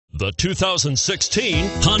The 2016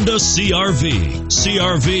 Honda CR-V.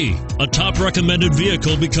 CR-V, a top recommended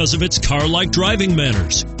vehicle because of its car-like driving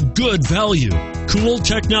manners, good value, cool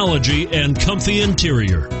technology, and comfy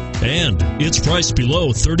interior. And it's priced below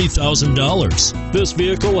 $30,000. This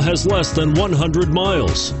vehicle has less than 100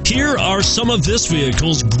 miles. Here are some of this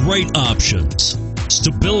vehicle's great options: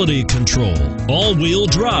 stability control, all-wheel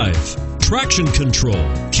drive, traction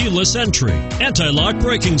control, keyless entry, anti-lock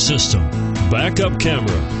braking system, backup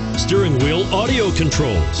camera, steering wheel audio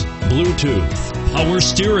controls, Bluetooth, power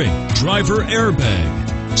steering, driver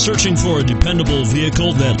airbag. Searching for a dependable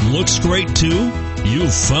vehicle that looks great too?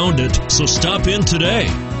 You've found it, so stop in today.